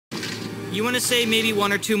You want to say maybe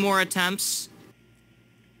 1 or 2 more attempts?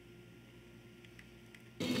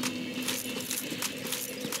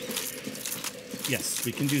 Yes,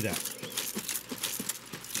 we can do that.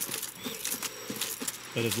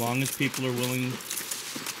 But as long as people are willing...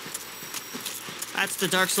 That's the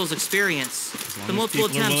Dark Souls experience. As long The as multiple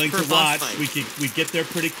people are attempts willing per to boss watch, fight. we get there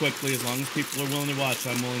pretty quickly. As long as people are willing to watch,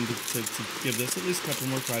 I'm willing to give this at least a couple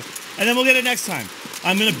more tries. And then we'll get it next time.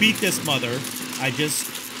 I'm going to beat this mother. I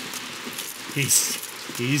just... He's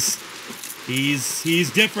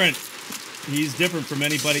different. He's different from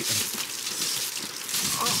anybody.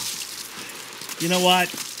 You know what?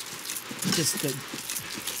 Just the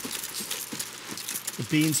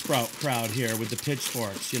bean sprout crowd here with the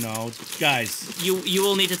pitchforks, you know. Guys. You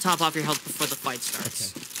will need to top off your health before the fight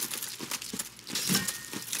starts.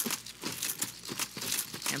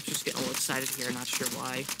 Okay. I'm just getting a little excited here, not sure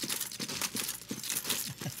why.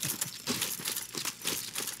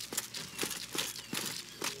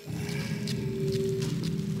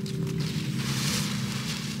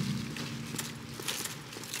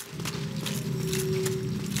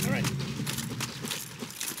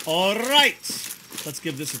 All right, let's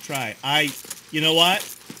give this a try. You know what?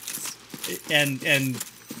 And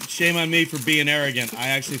shame on me for being arrogant. I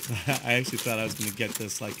actually thought I was going to get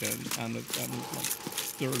this like on the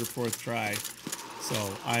third or fourth try. So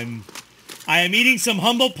I am eating some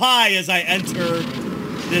humble pie as I enter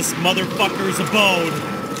this motherfucker's abode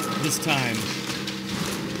this time.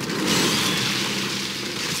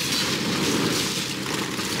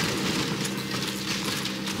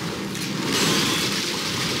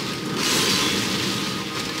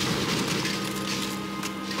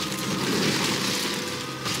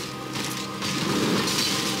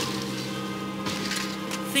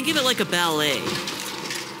 Think of it like a ballet,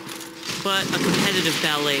 but a competitive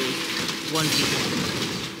ballet, 1v1.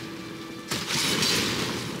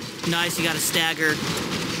 Nice, you got a stagger.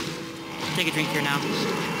 Take a drink here now.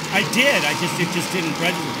 I did. It just didn't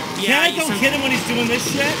register. Yeah, Can't I go hit him when he's doing this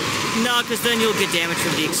shit? No, because then you'll get damage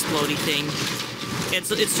from the explodey thing. It's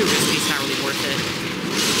too risky. It's not really worth it.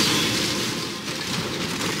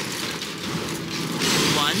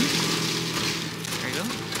 1. There you go.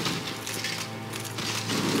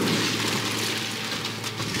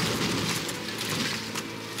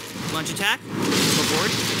 Lunge attack. Go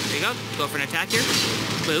forward. There you go. Go for an attack here.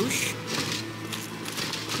 Boosh.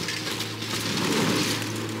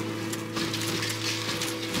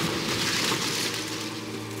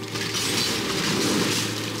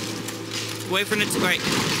 Wait for it. Alright.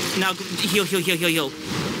 Now heal.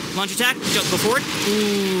 Launch attack. Jump. Go forward.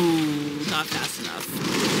 Ooh. Not fast enough.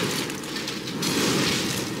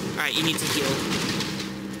 Alright, you need to heal.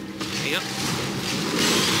 There you go.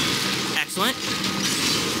 Excellent.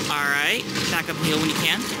 Alright. Back up and heal when you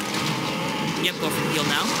can. Yep, go for the heal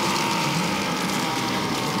now.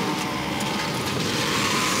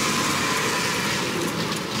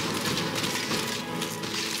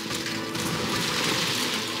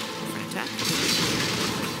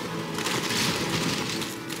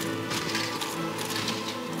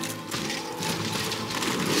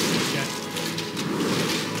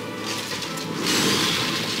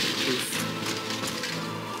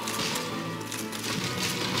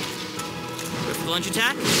 Lunge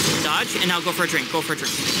attack, dodge, and now go for a drink. Go for a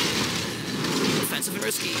drink. Offensive and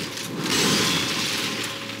risky.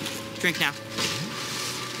 Drink now.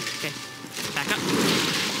 Okay. Back up.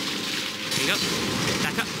 There you go.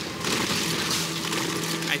 Back up.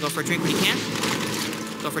 Alright, go for a drink when you can.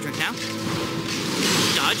 Go for a drink now.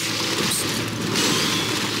 Dodge. Oops.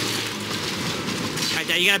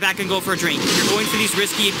 Alright, now you gotta back and go for a drink. You're going for these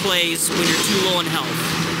risky plays when you're too low in health.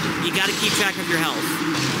 You gotta keep track of your health.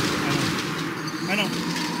 I know.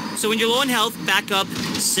 So when you're low in health, back up,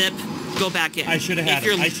 sip, go back in. I should have had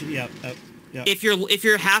it. Yeah. If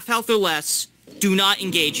you're half health or less, do not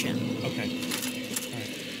engage him. Okay. All right.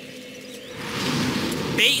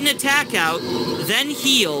 Bait an attack out, then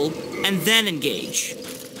heal, and then engage. Okay.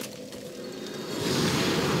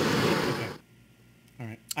 All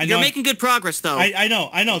right. You're making good progress, though. I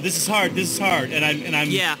know. This is hard. And I'm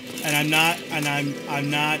yeah. And I'm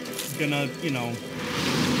not gonna, you know.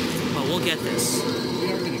 But we'll get this.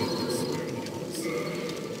 We are gonna get this.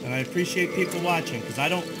 And I appreciate people watching because I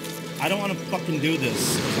don't want to fucking do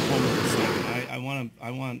this as a homework assignment.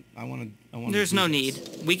 I want. There's no need.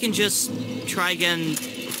 We can just try again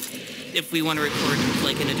if we want to record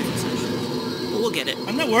like in a different session. But we'll get it.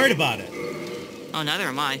 I'm not worried about it. Oh, neither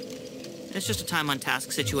am I. It's just a time on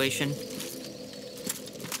task situation.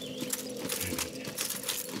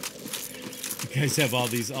 You guys have all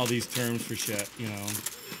these terms for shit, you know.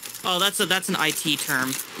 Oh, that's an IT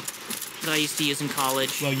term. that I used to use in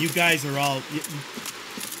college. Well, you guys are all...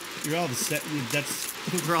 You're all the same. That's...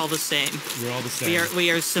 We're all the same. We're all the same.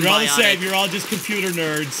 We are symbiotic. You're all the same. You're all just computer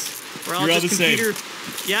nerds. We're all You're just all the computer...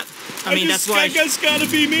 same. Yep. I mean, that's why... I guess gotta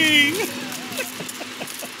be me.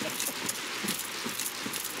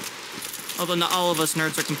 Although not all of us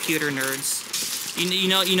nerds are computer nerds. You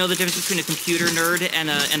know the difference between a computer nerd and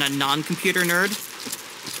a non-computer nerd?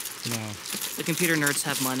 No. The computer nerds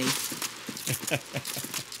have money.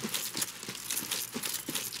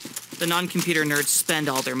 The non-computer nerds spend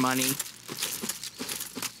all their money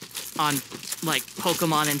on, like,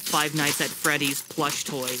 Pokemon and Five Nights at Freddy's plush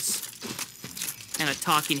toys. And a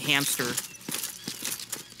talking hamster.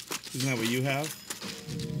 Isn't that what you have?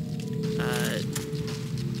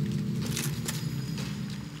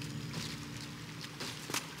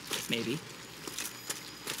 Maybe.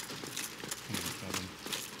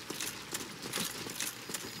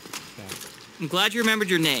 I'm glad you remembered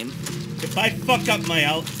your name. If I fuck up my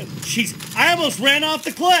I almost ran off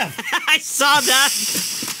the cliff. I saw that.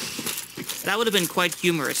 That would have been quite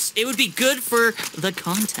humorous. It would be good for the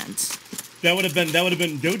content. That would have been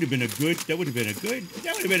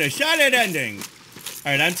a solid ending.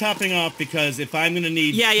 All right, I'm topping off because if I'm gonna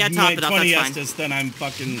need top it up, 20 that's fine. Estus, then I'm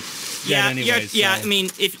fucking dead anyway. Yeah. So. I mean,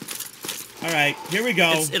 if all right, here we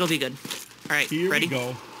go. it'll be good. All right, Here ready? we go.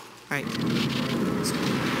 All right.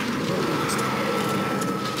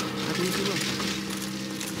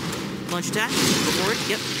 Launch attack. Go forward.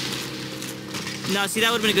 Yep. No, see,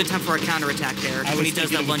 that would have been a good time for a counterattack there when he does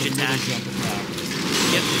that lunge attack. Yep.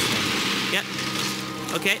 Yep.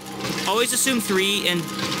 Okay. Always assume 3 and...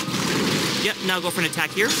 Yep, now go for an attack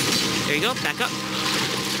here. There you go. Back up.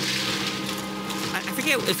 I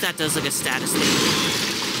forget if that does like a status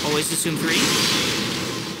thing. Always assume 3.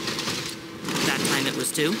 That time it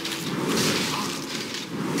was 2.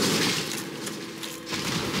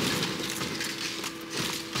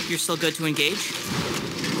 You're still good to engage.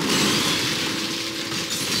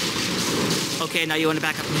 Okay, now you want to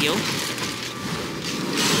back up and heal.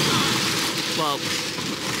 Well...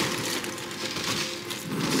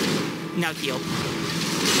 Now heal.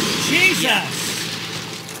 Jesus! Yeah.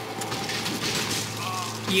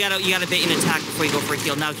 You gotta bait an attack before you go for a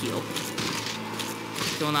heal. Now heal.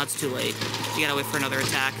 Well, now it's too late. You gotta wait for another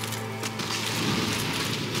attack.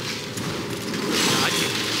 Dodge.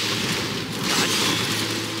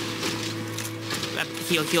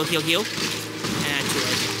 Heal. And too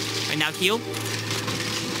late. Alright, now heal.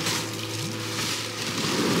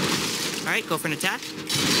 Alright, go for an attack.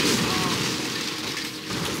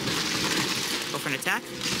 Go for an attack.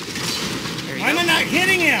 There you go. I'm not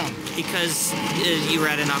hitting him! Because you were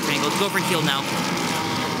at an awkward angle. Go for a heal now.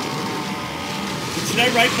 Should I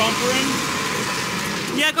right bumper him?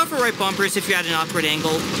 Yeah, go for right bumpers if you're at an awkward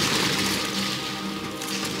angle.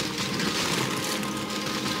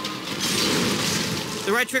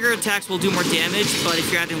 The right trigger attacks will do more damage, but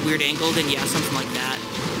if you're at a weird angle, then yeah, something like that.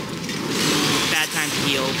 Bad time to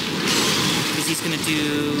heal. Because he's gonna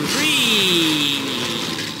do 3.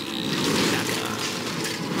 Back up.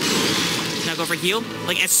 Now go for heal.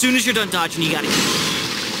 Like, as soon as you're done dodging, you gotta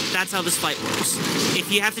heal. That's how this fight works.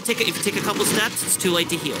 If you take a couple steps, it's too late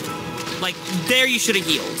to heal. Like, there you should have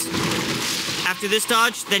healed. After this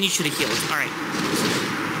dodge, then you should have healed. Alright.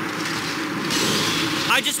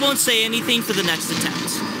 I just won't say anything for the next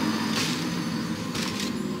attempt.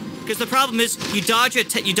 Because the problem is, you dodge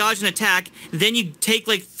an attack, then you take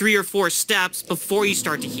like 3 or 4 steps before you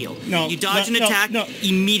start to heal. No, you dodge an attack,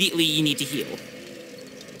 immediately you need to heal.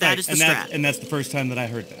 That is the strat. And that's the first time that I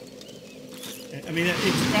heard that. I mean,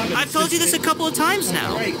 it's probably... I've told you this a couple of times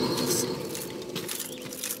now. Right.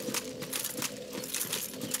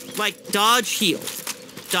 Like, dodge, heal.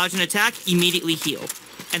 Dodge an attack, immediately heal.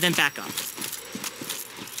 And then back up.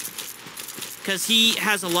 Because he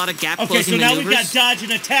has a lot of gap closing maneuvers. Okay, so now we've got dodge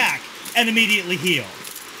and attack and immediately heal.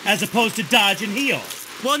 As opposed to dodge and heal.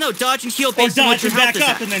 Well, no, dodge and heal based on what your health is at.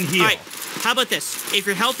 Or dodge and back up and then heal. Alright, how about this? If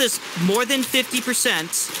your health is more than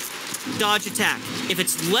 50%, dodge, attack. If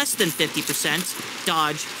it's less than 50%,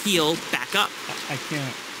 dodge, heal, back up. I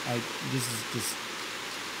can't. This is just...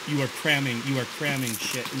 You are cramming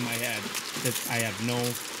shit in my head that I have no...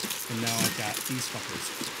 And now I've got these fuckers.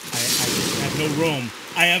 I just have no room.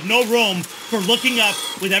 I have no room for looking up,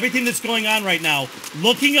 with everything that's going on right now,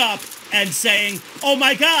 looking up and saying, oh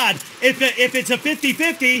my god, if it's a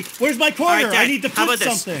 50-50, where's my corner? Right, Dad, I need to put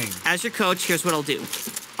something. As your coach, here's what I'll do.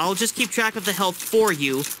 I'll just keep track of the health for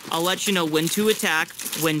you. I'll let you know when to attack,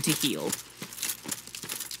 when to heal.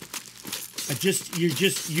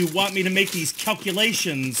 You want me to make these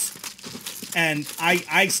calculations, and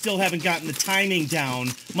I still haven't gotten the timing down,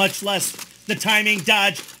 much less the timing,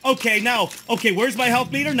 dodge. Okay, now, okay, where's my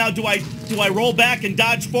health meter? Now, do I roll back and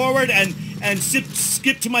dodge forward and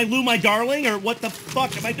skip to my Lou, my darling, or what the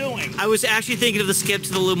fuck am I doing? I was actually thinking of the skip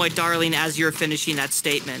to the Lou, my darling, as you're finishing that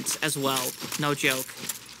statement as well. No joke.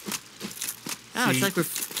 Oh, See,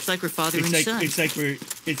 it's like we're father and son. It's like we're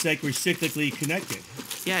cyclically connected.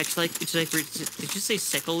 Yeah, it's like we're. Did you say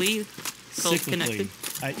sickly? Cyclically.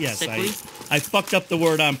 Yes, Sickly? I fucked up the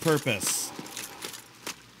word on purpose.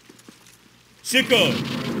 Sickle,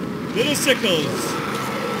 little sickles.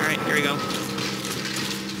 All right, here we go.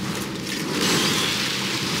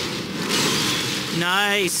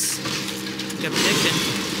 Nice. Good prediction.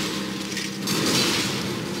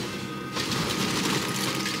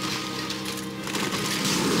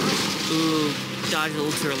 Ooh, dodged a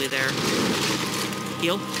little too early there.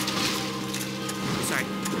 Heal. Sorry.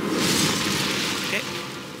 Okay.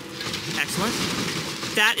 Excellent.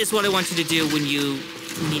 That is what I want you to do when you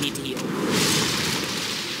need to heal.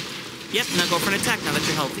 Yep, now go for an attack now that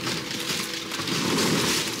you're healthy.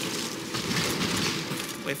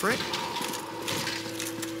 Wait for it.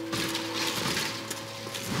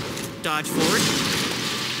 Dodge forward.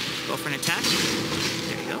 Go for an attack.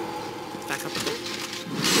 There you go. Back up a bit.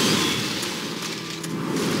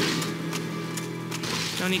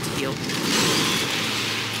 No need to heal.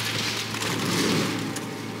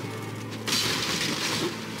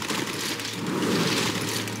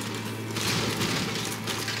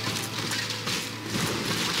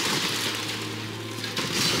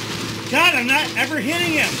 God, I'm not ever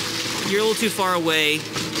hitting him. You're a little too far away.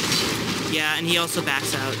 Yeah, and he also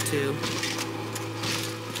backs out, too.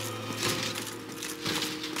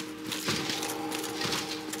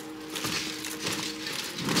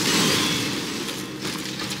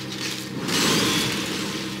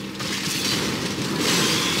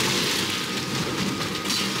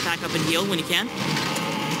 Back up and heal when you can.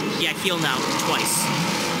 Yeah, heal now. Twice.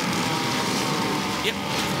 Yep.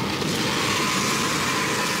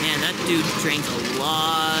 Man, that dude drank a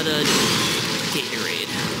lot of Gatorade.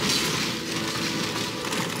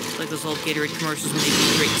 It's like those old Gatorade commercials when they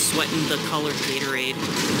drink sweating the colored Gatorade.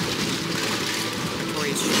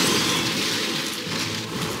 Notorious shit.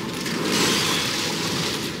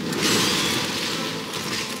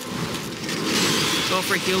 Go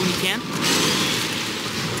for a heal when you can.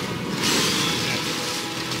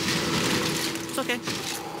 It's okay.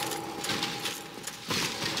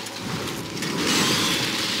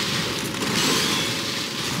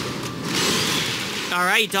 All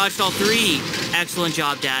right, dodged all three. Excellent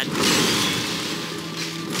job, Dad.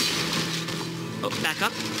 Oh, back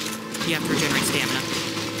up. You have to regenerate stamina.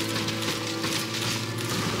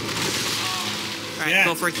 All right, Yeah.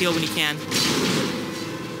 Go for a heal when you can.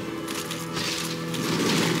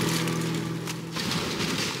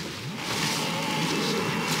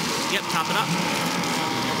 Yep, top it up.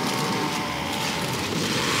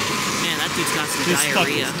 Man, that dude's got some This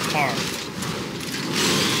diarrhea. fucking car.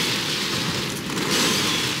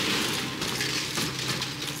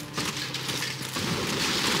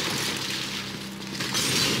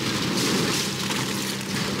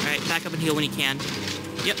 Alright, back up and heal when you can.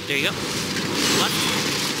 Yep, there you go. Left.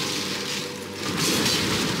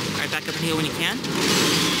 Alright, back up and heal when you can.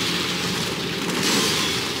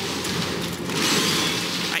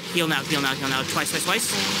 Alright, heal now, heal now, heal now. Twice, twice,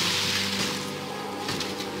 twice.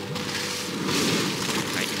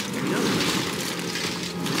 Alright, there we go.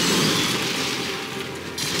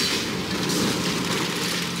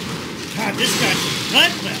 God, this guy's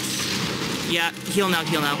relentless. Yeah, heal now,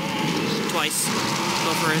 twice.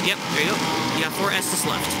 Go for it. Yep, there you go. You got 4 Estus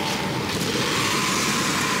left.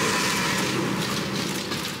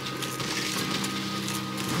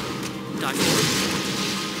 Dodge forward.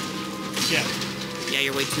 Yeah. Yeah,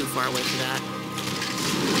 you're way too far away for that.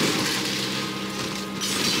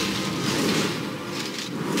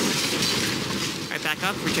 Alright, back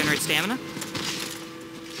up. Regenerate stamina.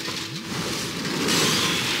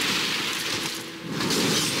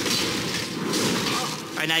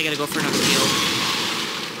 Alright, now you gotta go for another heal.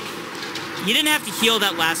 You didn't have to heal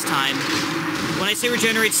that last time. When I say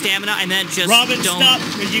regenerate stamina, I meant just Robin, don't... stop.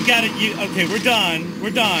 You gotta. Okay, we're done. We're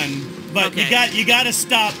done. But Okay. you gotta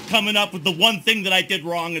stop coming up with the one thing that I did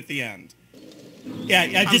wrong at the end. Yeah,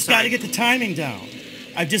 I just sorry. gotta get the timing down.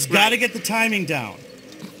 I just gotta get the timing down.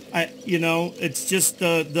 It's just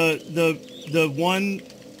the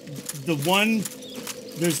one.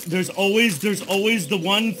 There's always the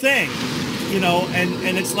one thing,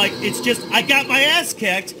 and it's like it's just I got my ass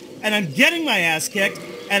kicked and I'm getting my ass kicked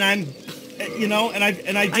and I'm.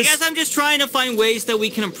 I guess I'm just trying to find ways that we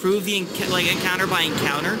can improve the encounter by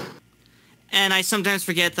encounter. And I sometimes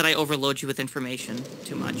forget that I overload you with information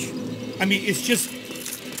too much. I mean, it's just...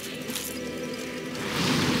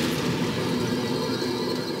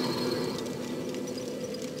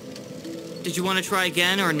 Did you want to try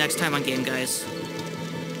again or next time on Game Guys?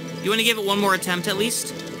 You want to give it one more attempt at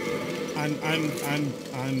least? I'm gonna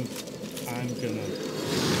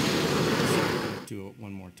do it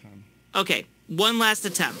one more time. Okay, one last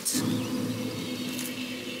attempt.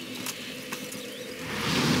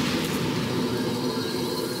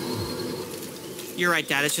 You're right,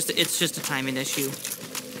 Dad. It's just a timing issue.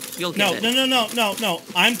 You'll get it. No.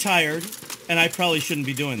 I'm tired, and I probably shouldn't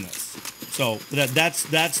be doing this. So that's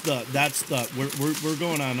the we're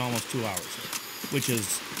going on almost 2 hours, which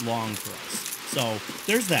is long for us. So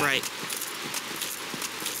there's that. Right.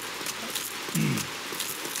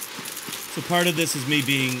 So part of this is me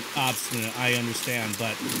being obstinate. I understand,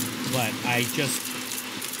 but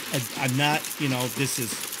I'm not. You know, this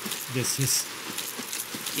is.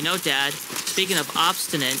 You know, Dad, speaking of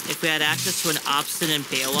obstinate, if we had access to an obstinate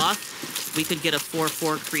Baloth, we could get a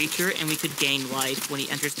 4/4 creature and we could gain life when he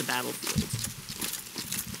enters the battlefield.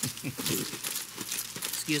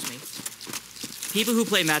 Excuse me. People who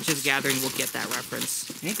play Magic the Gathering will get that reference.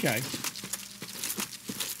 Okay.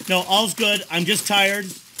 No, all's good. I'm just tired,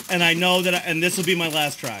 and I know that, and this will be my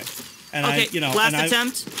last try. And okay, last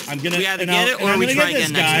attempt. I'm gonna. We either get it or we try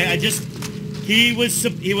again next time. He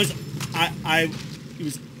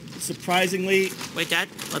was surprisingly. Wait, Dad.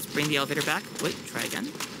 Let's bring the elevator back. Wait, try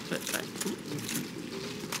again.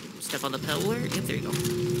 Step on the pedal. Yep, there you go.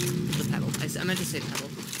 The pedal. I meant to say pedal.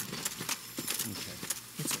 Okay.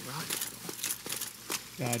 It's a rock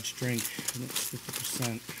pedal. Dodge drink. And it's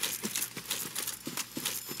 50%.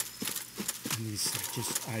 And these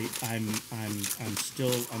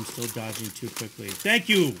I'm still dodging too quickly. Thank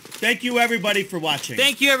you everybody for watching.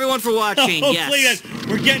 Thank you everyone for watching. Yes.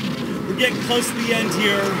 We're getting close to the end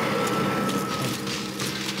here.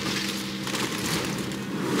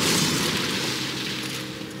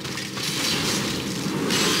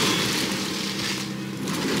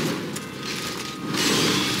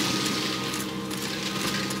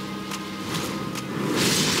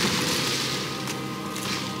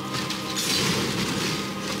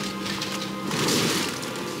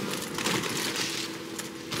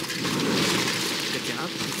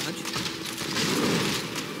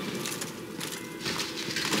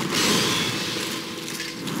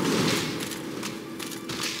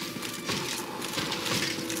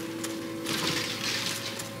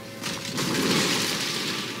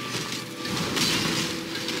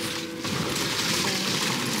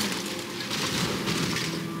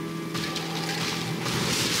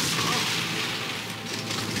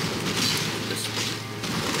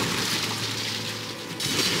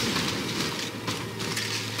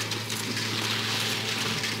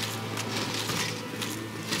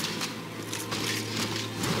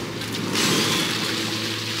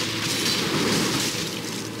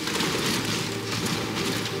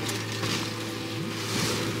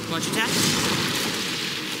 Launch attack.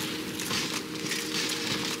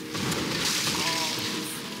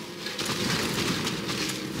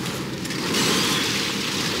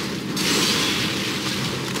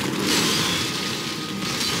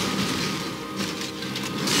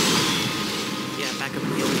 Yeah, back up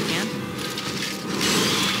and heal when you can.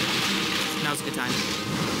 Now's a good time.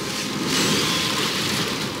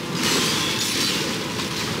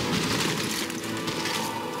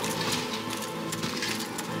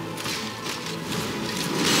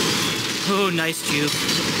 Oh, nice juke.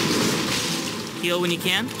 Heal when you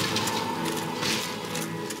can.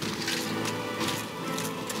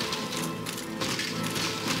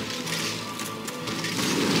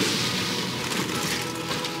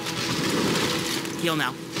 Heal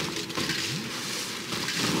now.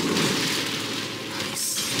 Nice.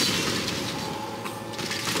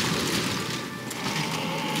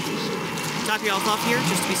 Top your health off here,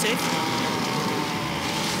 just to be safe.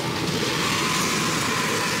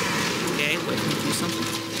 Okay, wait, let me do something.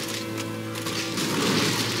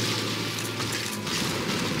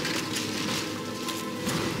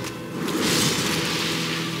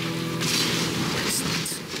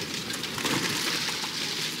 Excellent.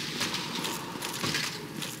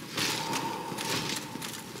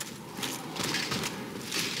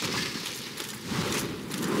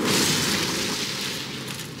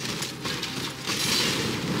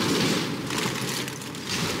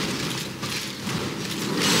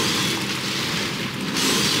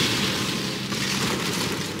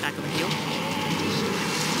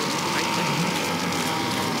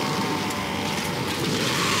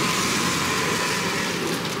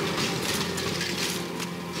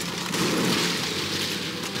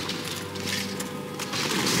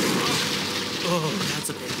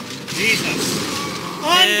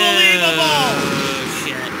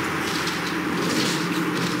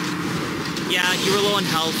 Yeah, you were low on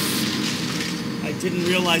health. I didn't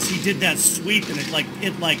realize he did that sweep, and it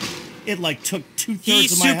took 2/3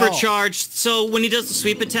 He's of my health. supercharged, so when he does the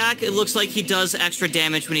sweep attack, it looks like he does extra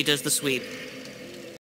damage when he does the sweep.